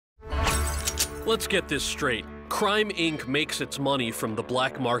Let's get this straight. Crime Inc. makes its money from the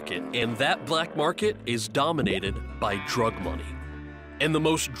black market, and that black market is dominated by drug money. And the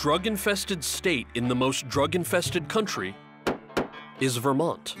most drug-infested state in the most drug-infested country is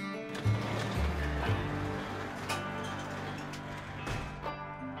Vermont.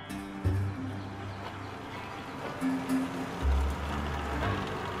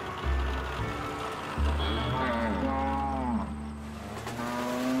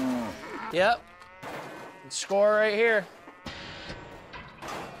 Yep, score right here.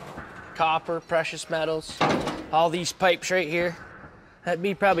 Copper, precious metals, all these pipes right here. That'd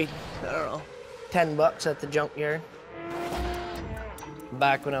be probably, I don't know, 10 bucks at the junkyard.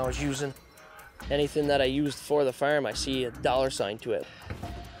 Back when I was using anything that I used for the farm, I see a dollar sign to it.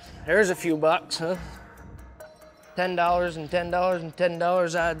 There's a few bucks, huh? $10 and $10 and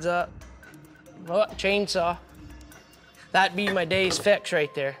 $10 adds up. Oh, chainsaw. That'd be my day's fix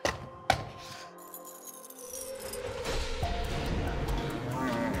right there.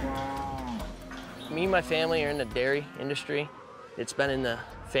 Me and my family are in the dairy industry. It's been in the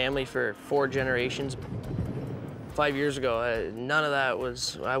family for 4 generations. 5 years ago, none of that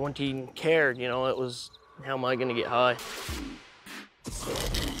was, I wouldn't even cared, you know, it was, how am I gonna get high?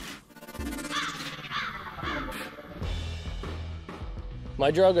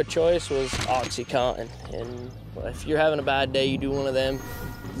 My drug of choice was OxyContin, and if you're having a bad day, you do one of them,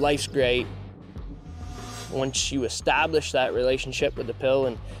 life's great. Once you establish that relationship with the pill,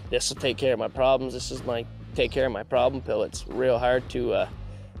 and this will take care of my problems, this is my take care of my problem pill, it's real hard to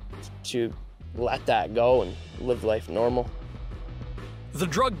let that go and live life normal. The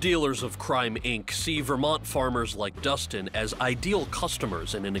drug dealers of Crime Inc. see Vermont farmers like Dustin as ideal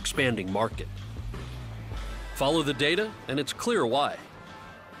customers in an expanding market. Follow the data, and it's clear why.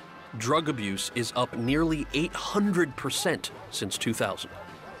 Drug abuse is up nearly 800% since 2000.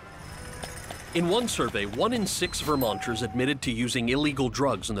 In one survey, 1 in 6 Vermonters admitted to using illegal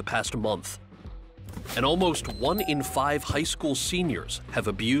drugs in the past month. And almost 1 in 5 high school seniors have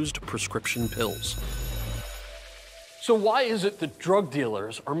abused prescription pills. So why is it that drug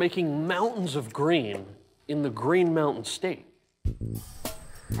dealers are making mountains of green in the Green Mountain State?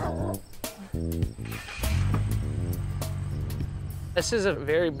 This is a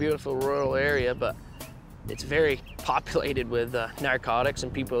very beautiful rural area, but it's very populated with narcotics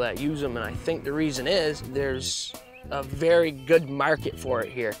and people that use them, and I think the reason is there's a very good market for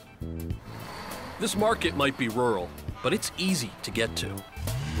it here. This market might be rural, but it's easy to get to.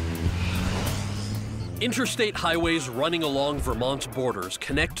 Interstate highways running along Vermont's borders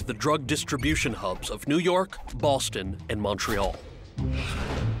connect the drug distribution hubs of New York, Boston, and Montreal.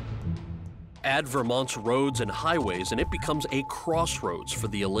 Add Vermont's roads and highways, and it becomes a crossroads for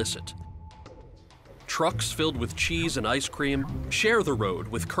the illicit. Trucks filled with cheese and ice cream share the road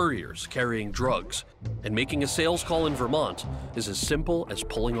with couriers carrying drugs, and making a sales call in Vermont is as simple as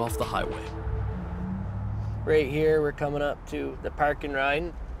pulling off the highway. Right here, we're coming up to the park and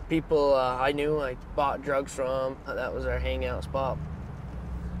ride. People I knew, I bought drugs from, that was our hangout spot.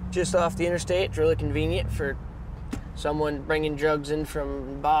 Just off the interstate, it's really convenient for someone bringing drugs in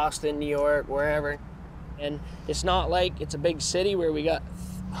from Boston, New York, wherever. And it's not like it's a big city where we got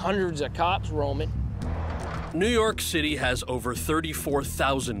hundreds of cops roaming. New York City has over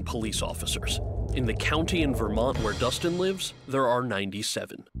 34,000 police officers. In the county in Vermont where Dustin lives, there are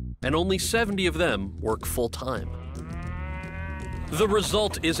 97, and only 70 of them work full-time. The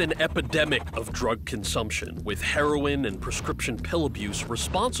result is an epidemic of drug consumption, with heroin and prescription pill abuse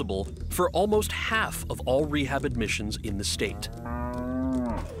responsible for almost half of all rehab admissions in the state.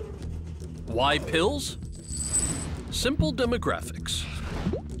 Why pills? Simple demographics.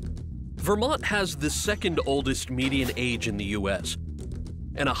 Vermont has the second oldest median age in the US,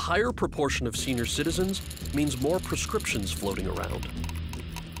 and a higher proportion of senior citizens means more prescriptions floating around.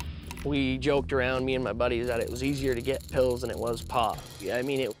 We joked around, me and my buddies, that it was easier to get pills than it was pot. I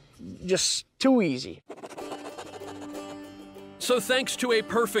mean, it just too easy. So thanks to a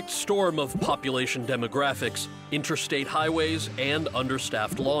perfect storm of population demographics, interstate highways, and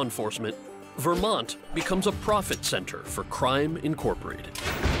understaffed law enforcement, Vermont becomes a profit center for Crime Incorporated.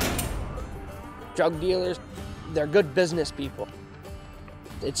 Drug dealers, they're good business people.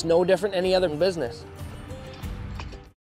 It's no different than any other business.